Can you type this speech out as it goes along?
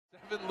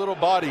Little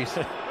bodies.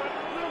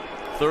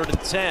 3rd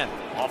and 10.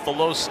 Off the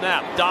low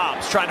snap.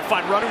 Dobbs trying to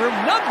find running room.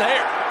 None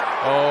there.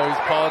 Oh, he's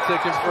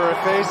politicking for a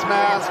face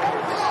mask.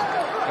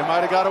 He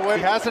might have got away.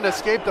 He hasn't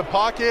escaped the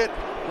pocket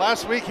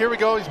last week. Here we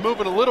go. He's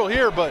moving a little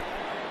here, but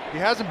he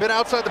hasn't been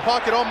outside the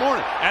pocket all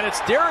morning. And it's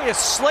Darius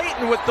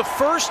Slayton with the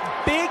first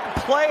big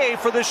play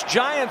for this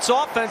Giants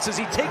offense as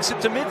he takes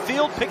it to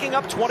midfield, picking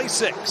up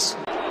 26.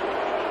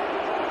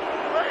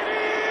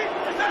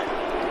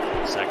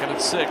 2nd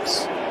and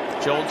 6.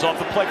 Jones off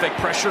the play fake.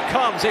 Pressure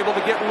comes, able to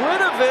get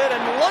rid of it,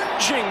 and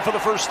lunging for the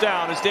first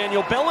down is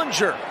Daniel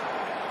Bellinger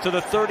to the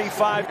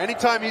 35.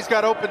 Anytime he's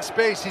got open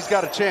space, he's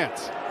got a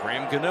chance.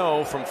 Graham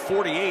Gano from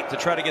 48 to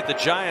try to get the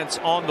Giants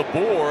on the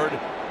board,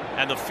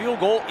 and the field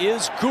goal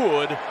is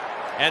good,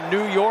 and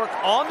New York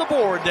on the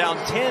board down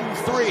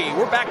 10-3.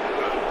 We're back.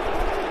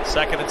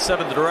 2nd and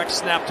 7, the direct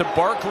snap to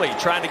Barkley,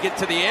 trying to get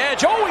to the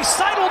edge. Oh, he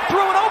sidled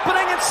through an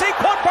opening, and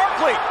Saquon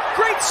Barkley,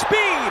 great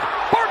speed.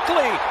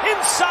 Barkley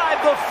inside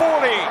the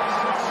 40.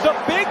 The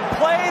big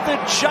play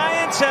the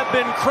Giants have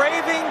been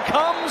craving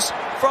comes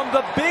from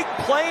the big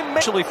play.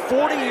 Actually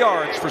 40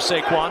 yards for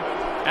Saquon,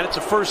 and it's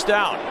a first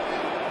down.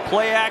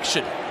 Play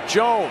action.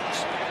 Jones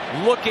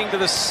looking to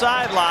the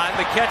sideline.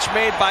 The catch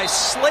made by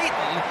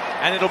Slayton,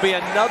 and it'll be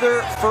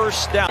another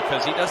first down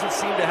because he doesn't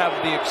seem to have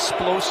the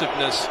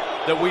explosiveness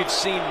that we've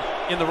seen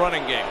in the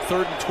running game.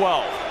 3rd and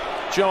 12.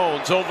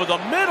 Jones over the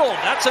middle.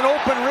 That's an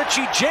open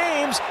Richie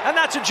James, and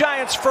that's a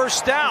Giants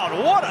first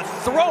down. What a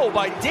throw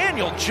by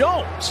Daniel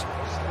Jones.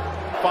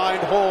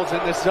 Find holes in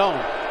this zone.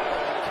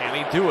 Can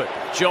he do it?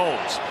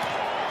 Jones.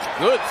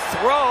 Good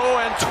throw,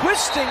 and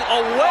twisting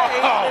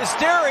away is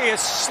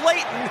Darius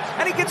Slayton,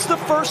 and he gets the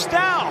first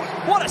down.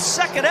 What a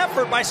second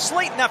effort by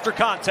Slayton after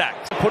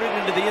contact. Put it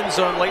into the end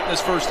zone late in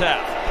this first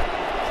half.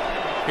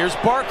 Here's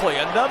Barkley,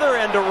 another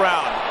end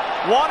around.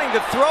 Wanting to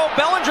throw,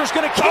 Bellinger's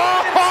going to keep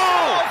it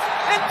himself,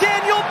 and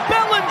Daniel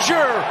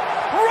Bellinger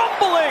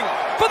rumbling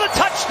for the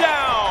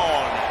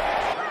touchdown.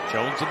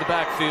 Jones in the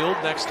backfield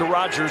next to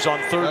Rodgers on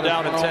 3rd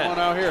down and 10.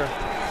 Out here.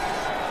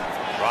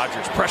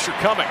 Rodgers, pressure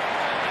coming.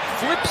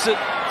 Flips it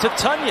to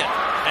Tunyon,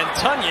 and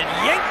Tunyon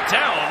yanked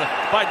down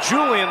by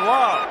Julian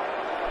Love.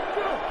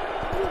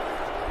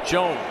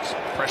 Jones,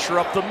 pressure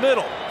up the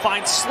middle,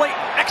 finds Slayton,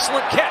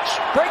 excellent catch,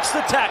 breaks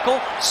the tackle,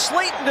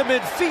 Slayton to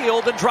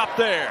midfield and dropped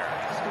there.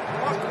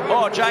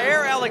 Oh,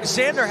 Jair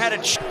Alexander had a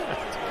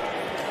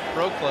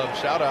Pro Club,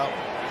 shout out.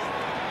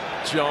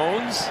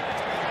 Jones,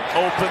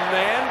 open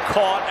man,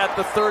 caught at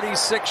the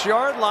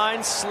 36-yard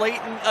line,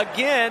 Slayton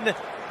again.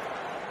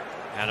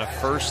 And a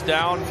first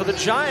down for the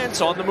Giants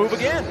on the move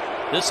again.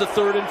 This is a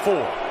 3rd and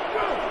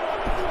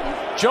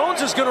 4.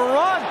 Jones is going to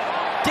run.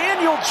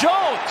 Daniel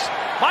Jones.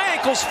 My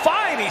ankle's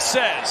fine, he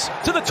says.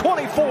 To the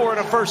 24 and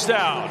a first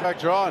down. Back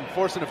draw and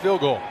forcing a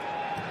field goal.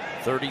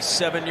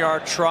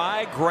 37-yard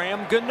try,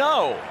 Graham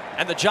Gano.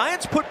 And the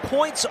Giants put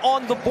points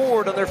on the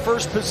board on their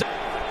first possession.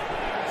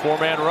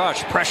 4-man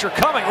rush. Pressure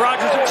coming.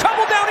 Rodgers in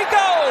trouble. Down he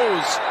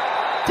goes.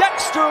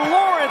 Dexter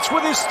Lawrence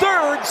with his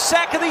 3rd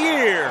sack of the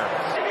year.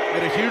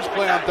 Made a huge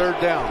play on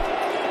 3rd down.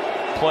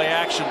 Play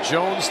action,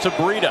 Jones to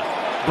Breida.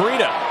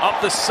 Breida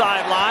up the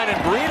sideline, and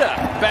Breida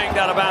banged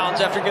out of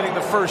bounds after getting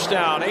the first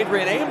down.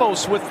 Adrian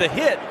Amos with the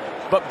hit,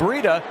 but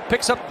Breida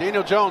picks up.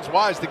 Daniel Jones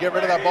wise to get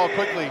rid of that ball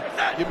quickly,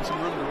 give him some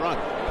room to run.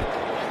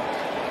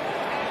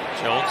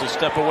 Jones a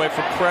step away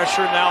from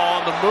pressure, now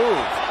on the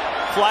move.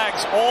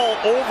 Flags all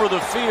over the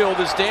field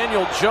as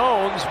Daniel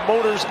Jones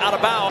motors out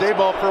of bounds. Day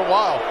ball for a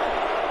while.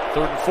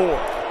 3rd and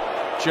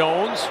 4.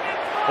 Jones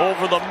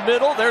over the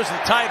middle. There's the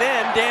tight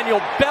end,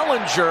 Daniel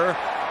Bellinger.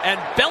 And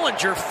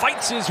Bellinger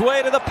fights his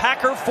way to the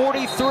Packer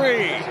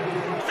 43.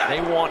 They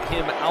want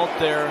him out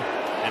there,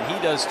 and he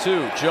does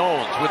too.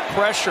 Jones with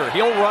pressure.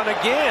 He'll run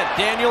again.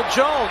 Daniel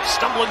Jones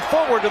stumbling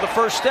forward to the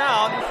first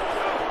down.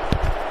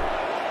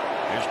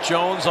 Here's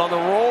Jones on the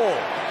roll.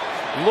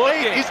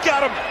 Looking. He's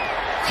got him.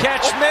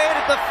 Catch made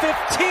at the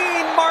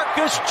 15.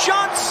 Marcus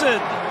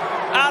Johnson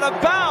out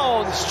of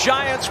bounds.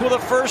 Giants with a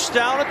first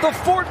down at the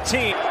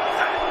 14.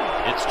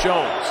 It's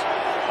Jones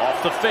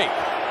off the fake.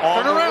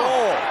 On the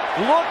roll,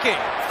 looking,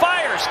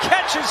 fires,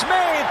 catch is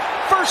made,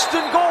 1st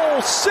and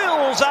goal,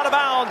 Sills out of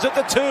bounds at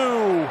the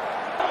 2.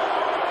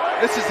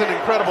 This is an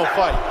incredible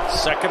fight.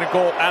 2nd and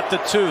goal at the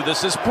 2.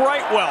 This is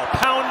Brightwell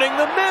pounding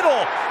the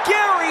middle.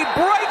 Gary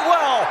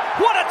Brightwell,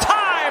 what a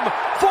time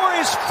for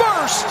his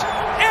first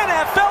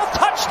NFL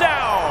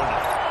touchdown.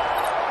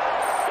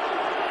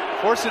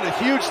 Forcing a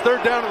huge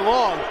 3rd down and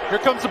long. Here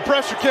comes the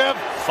pressure, Kev.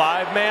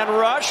 5-man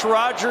rush,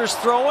 Rodgers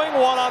throwing,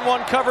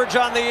 one-on-one coverage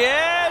on the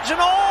edge,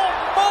 and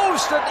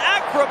almost an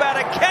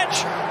acrobatic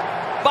catch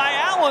by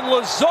Allen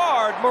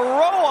Lazard.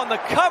 Moreau on the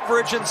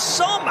coverage, and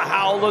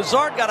somehow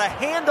Lazard got a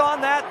hand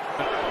on that.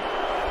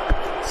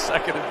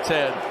 2nd and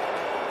 10.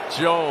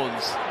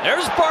 Jones.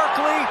 There's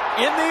Barkley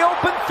in the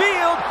open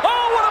field.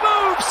 Oh, what a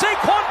move!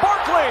 Saquon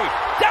Barkley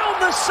down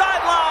the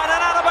sideline and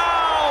out of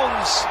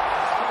bounds.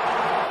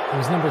 It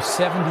was number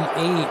 78.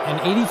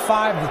 And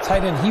 85, the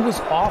tight end, he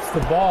was off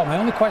the ball. My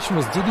only question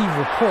was, did he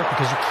report?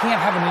 Because you can't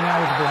have an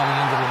ineligible on the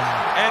end of the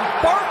line. And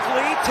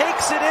Barkley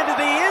takes it into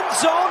the end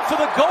zone for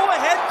the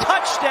go-ahead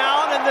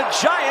touchdown, and the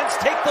Giants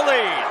take the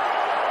lead.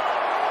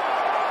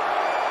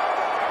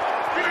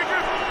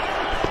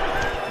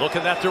 Look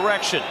in that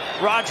direction.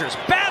 Rodgers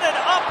batted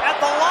up at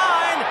the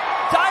line.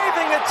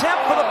 Diving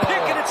attempt for the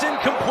pick, and it's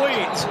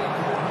incomplete.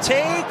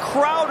 Tay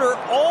Crowder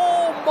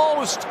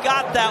almost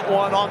got that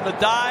one on the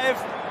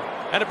dive,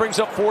 and it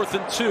brings up 4th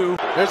and 2.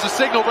 There's a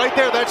signal right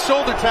there, that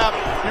shoulder tap.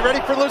 You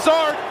ready for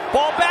Lazard?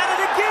 Ball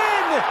batted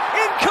again.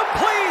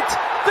 Incomplete.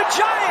 The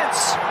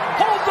Giants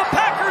hold the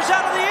Packers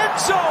out of the end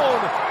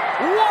zone.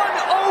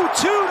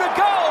 1:02 to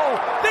go.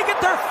 They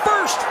get their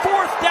first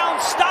 4th down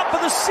stop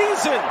of the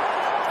season.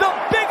 The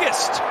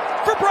biggest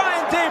for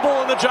Brian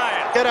Daboll and the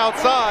Giants. Get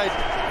outside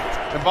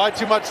and buy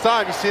too much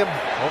time. You see him.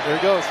 Oh, there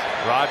he goes.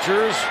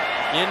 Rodgers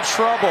in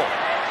trouble.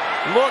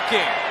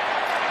 Looking.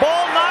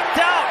 Ball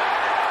knocked out.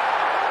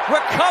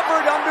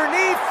 Recovered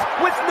underneath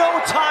with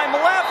no time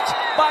left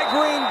by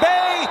Green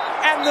Bay.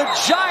 And the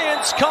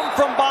Giants come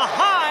from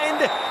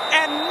behind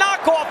and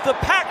knock off the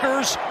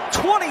Packers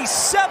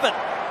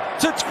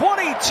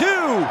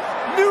 27-22.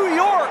 New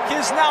York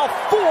is now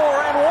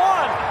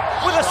 4-1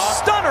 with a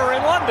stunner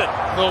in London.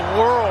 The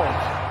world